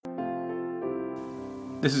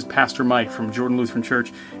This is Pastor Mike from Jordan Lutheran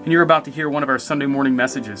Church, and you're about to hear one of our Sunday morning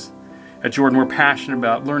messages. At Jordan, we're passionate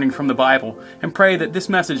about learning from the Bible and pray that this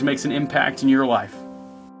message makes an impact in your life.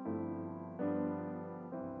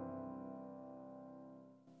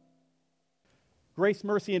 Grace,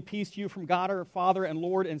 mercy, and peace to you from God our Father and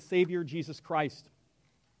Lord and Savior Jesus Christ.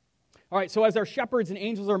 All right, so as our shepherds and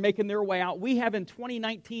angels are making their way out, we have in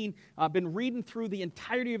 2019 been reading through the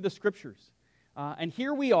entirety of the Scriptures. And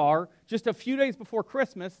here we are, just a few days before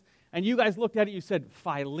Christmas, and you guys looked at it, you said,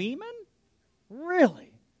 Philemon?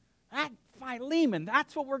 Really? That Philemon,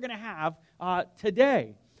 that's what we're going to have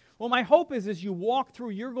today. Well, my hope is as you walk through,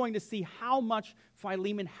 you're going to see how much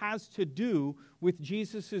Philemon has to do with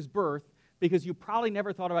Jesus' birth, because you probably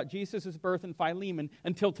never thought about Jesus' birth and Philemon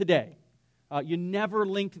until today. You never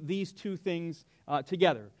linked these two things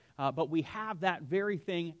together. But we have that very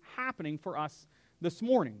thing happening for us this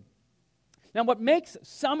morning. Now, what makes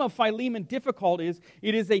some of Philemon difficult is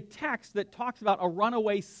it is a text that talks about a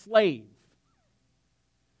runaway slave,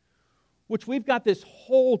 which we've got this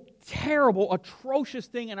whole terrible, atrocious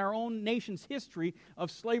thing in our own nation's history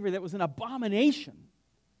of slavery that was an abomination.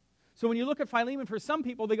 So when you look at Philemon, for some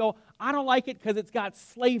people, they go, I don't like it because it's got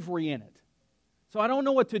slavery in it. So I don't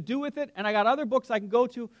know what to do with it, and I got other books I can go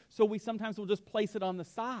to, so we sometimes will just place it on the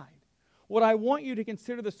side. What I want you to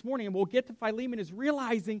consider this morning, and we'll get to Philemon, is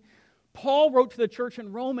realizing Paul wrote to the church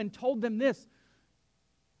in Rome and told them this: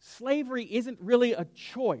 slavery isn't really a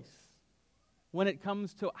choice when it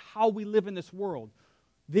comes to how we live in this world.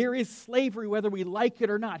 There is slavery whether we like it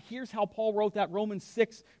or not. Here's how Paul wrote that, Romans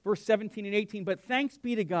 6, verse 17 and 18. But thanks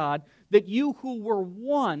be to God that you who were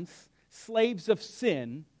once slaves of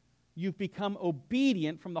sin, you've become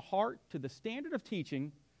obedient from the heart to the standard of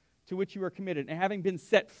teaching to which you are committed. And having been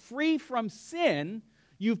set free from sin,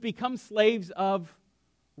 you've become slaves of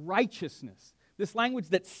righteousness. This language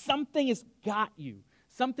that something has got you,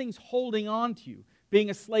 something's holding on to you, being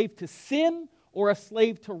a slave to sin or a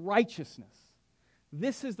slave to righteousness.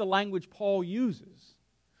 This is the language Paul uses.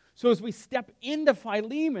 So as we step into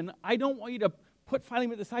Philemon, I don't want you to put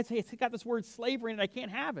Philemon at the side and say, it's got this word slavery in it, I can't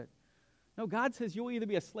have it. No, God says you'll either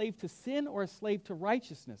be a slave to sin or a slave to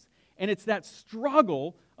righteousness. And it's that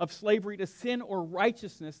struggle of slavery to sin or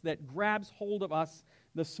righteousness that grabs hold of us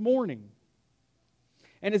this morning.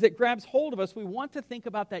 And as it grabs hold of us, we want to think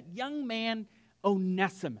about that young man,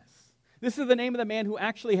 Onesimus. This is the name of the man who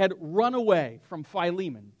actually had run away from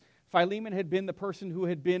Philemon. Philemon had been the person who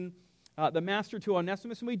had been the master to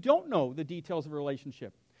Onesimus, and we don't know the details of the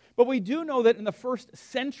relationship. But we do know that in the first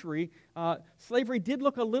century, slavery did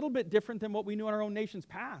look a little bit different than what we knew in our own nation's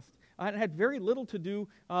past. It had very little to do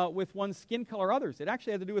with one's skin color or others. It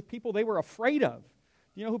actually had to do with people they were afraid of.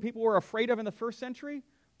 Do you know who people were afraid of in the first century?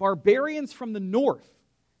 Barbarians from the north.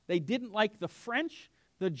 They didn't like the French,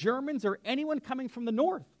 the Germans, or anyone coming from the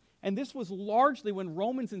north. And this was largely when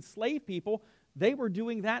Romans enslaved people. They were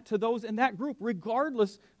doing that to those in that group,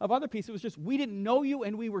 regardless of other people. It was just, we didn't know you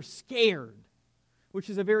and we were scared, which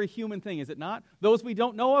is a very human thing, is it not? Those we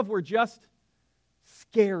don't know of, we're just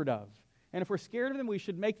scared of. And if we're scared of them, we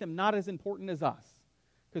should make them not as important as us,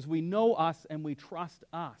 because we know us and we trust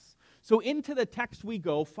us. So into the text we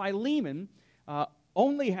go. Philemon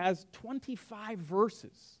only has 25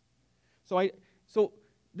 verses. So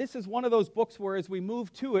this is one of those books where as we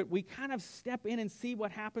move to it, we kind of step in and see what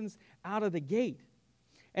happens out of the gate.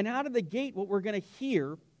 And out of the gate, what we're going to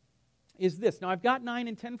hear is this. Now, I've got 9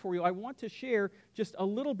 and 10 for you. I want to share just a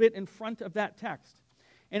little bit in front of that text.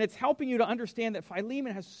 And it's helping you to understand that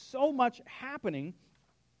Philemon has so much happening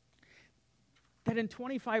that in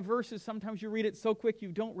 25 verses, sometimes you read it so quick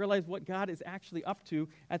you don't realize what God is actually up to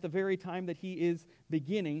at the very time that He is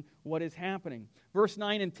beginning what is happening. Verse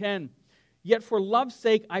 9 and 10. Yet for love's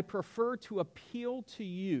sake, I prefer to appeal to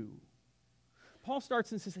you. Paul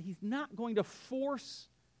starts and says he's not going to force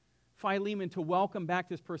Philemon to welcome back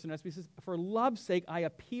this person. He says, for love's sake, I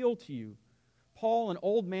appeal to you. Paul, an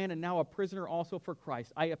old man and now a prisoner also for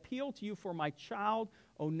Christ. I appeal to you for my child,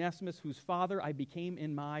 Onesimus, whose father I became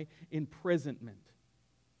in my imprisonment.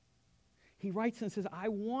 He writes and says, I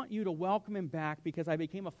want you to welcome him back because I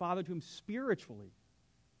became a father to him spiritually.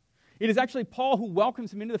 It is actually Paul who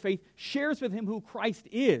welcomes him into the faith, shares with him who Christ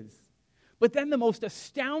is. But then the most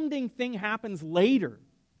astounding thing happens later.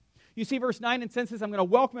 You see verse 9 and 10 says, I'm going to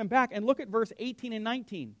welcome him back. And look at verse 18 and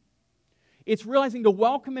 19. It's realizing to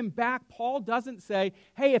welcome him back, Paul doesn't say,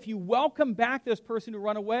 hey, if you welcome back this person who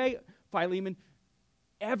run away, Philemon,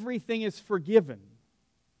 everything is forgiven.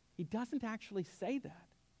 He doesn't actually say that.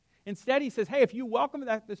 Instead, he says, hey, if you welcome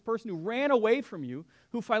this person who ran away from you,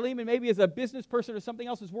 who Philemon maybe is a business person or something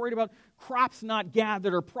else is worried about crops not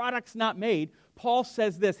gathered or products not made, Paul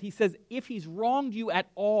says this. He says, if he's wronged you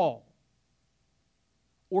at all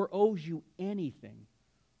or owes you anything,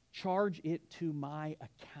 charge it to my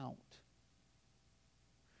account.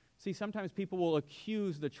 See, sometimes people will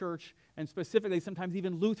accuse the church, and specifically sometimes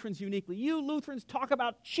even Lutherans uniquely. You Lutherans talk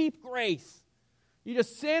about cheap grace. You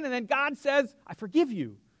just sin, and then God says, I forgive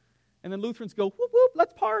you. And then Lutherans go, whoop, whoop,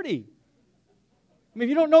 let's party. I mean, if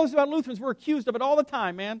you don't know this about Lutherans, we're accused of it all the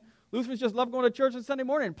time, man. Lutherans just love going to church on Sunday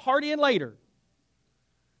morning and partying later.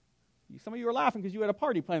 Some of you are laughing because you had a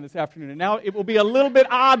party planned this afternoon, and now it will be a little bit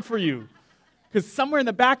odd for you. Because somewhere in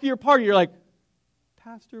the back of your party, you're like,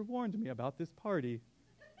 Pastor warned me about this party.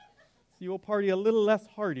 So you will party a little less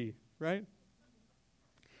hearty, right?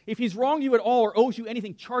 If he's wronged you at all or owes you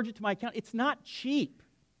anything, charge it to my account. It's not cheap.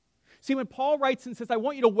 See, when Paul writes and says, I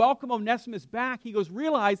want you to welcome Onesimus back, he goes,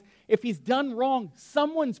 realize if he's done wrong,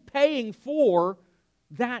 someone's paying for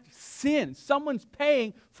that sin. Someone's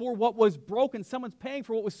paying for what was broken. Someone's paying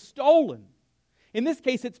for what was stolen. In this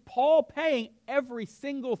case, it's Paul paying every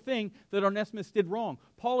single thing that Onesimus did wrong.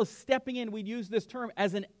 Paul is stepping in, we'd use this term,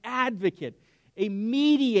 as an advocate, a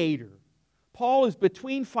mediator. Paul is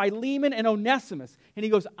between Philemon and Onesimus, and he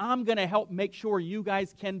goes, I'm going to help make sure you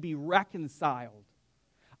guys can be reconciled.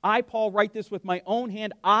 I, Paul, write this with my own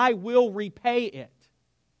hand. I will repay it.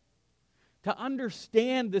 To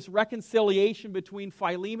understand this reconciliation between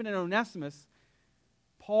Philemon and Onesimus,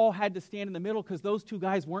 Paul had to stand in the middle because those two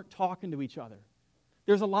guys weren't talking to each other.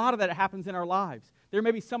 There's a lot of that happens in our lives. There may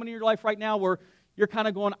be someone in your life right now where you're kind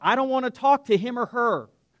of going, I don't want to talk to him or her.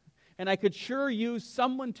 And I could sure use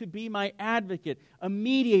someone to be my advocate, a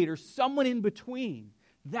mediator, someone in between.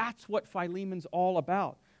 That's what Philemon's all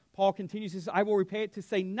about. Paul continues, he says, I will repay it, to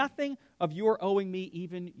say nothing of your owing me,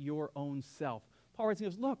 even your own self. Paul writes, he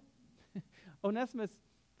goes, look, Onesimus,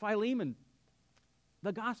 Philemon,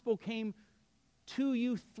 the gospel came to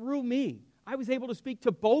you through me. I was able to speak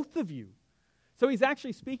to both of you. So he's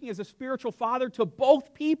actually speaking as a spiritual father to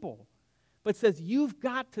both people, but says you've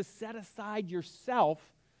got to set aside yourself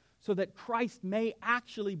so that Christ may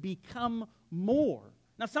actually become more.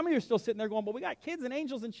 Now, some of you are still sitting there going, well, we got kids and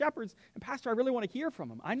angels and shepherds, and Pastor, I really want to hear from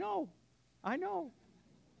them. I know.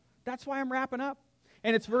 That's why I'm wrapping up.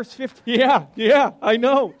 And it's verse 50. Yeah, I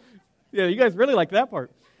know. Yeah, you guys really like that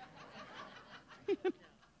part.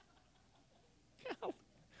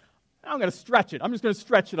 I'm going to stretch it. I'm just going to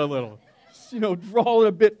stretch it a little. Just, draw it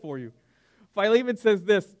a bit for you. Philemon says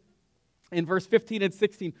this in verse 15 and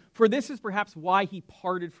 16, for this is perhaps why he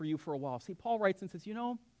parted for you for a while. See, Paul writes and says,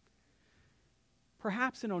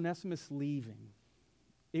 perhaps in Onesimus leaving,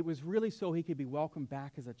 it was really so he could be welcomed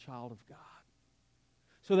back as a child of God.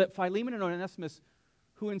 So that Philemon and Onesimus,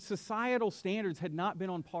 who in societal standards had not been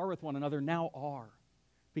on par with one another, now are.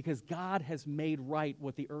 Because God has made right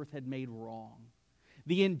what the earth had made wrong.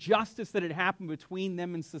 The injustice that had happened between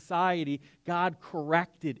them and society, God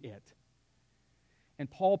corrected it. And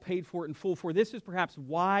Paul paid for it in full. For this is perhaps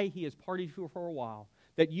why he has parted for a while,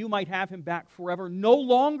 that you might have him back forever, no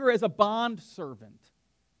longer as a bondservant,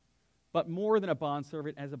 but more than a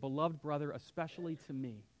bondservant, as a beloved brother, especially to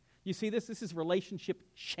me. You see, this is relationship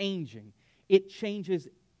changing. It changes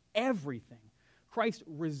everything. Christ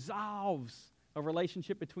resolves a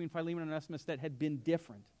relationship between Philemon and Onesimus that had been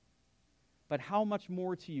different. But how much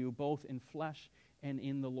more to you, both in flesh and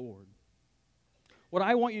in the Lord? What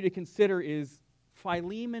I want you to consider is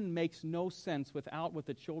Philemon makes no sense without what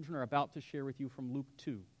the children are about to share with you from Luke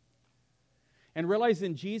 2. And realize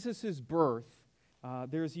in Jesus' birth,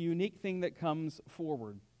 there's a unique thing that comes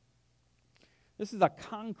forward. This is a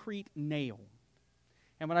concrete nail.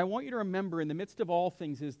 And what I want you to remember in the midst of all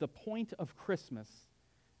things is the point of Christmas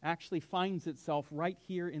actually finds itself right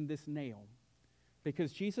here in this nail.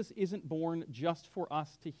 Because Jesus isn't born just for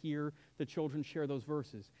us to hear the children share those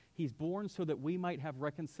verses. He's born so that we might have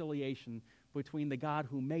reconciliation between the God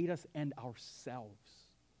who made us and ourselves.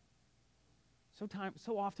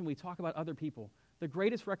 So often we talk about other people. The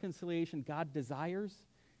greatest reconciliation God desires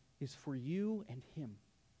is for you and Him.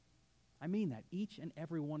 I mean that, each and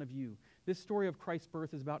every one of you. This story of Christ's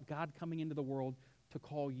birth is about God coming into the world to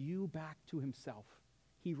call you back to Himself.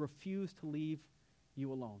 He refused to leave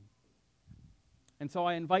you alone. And so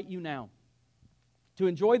I invite you now to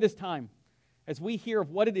enjoy this time as we hear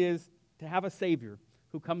of what it is to have a Savior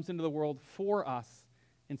who comes into the world for us,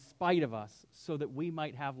 in spite of us, so that we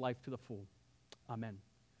might have life to the full. Amen.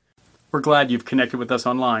 We're glad you've connected with us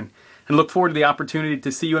online and look forward to the opportunity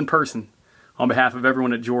to see you in person. On behalf of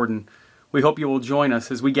everyone at Jordan, we hope you will join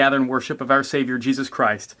us as we gather in worship of our Savior, Jesus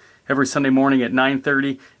Christ, every Sunday morning at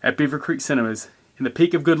 9:30 at Beaver Creek Cinemas in the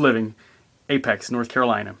peak of good living, Apex, North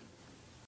Carolina.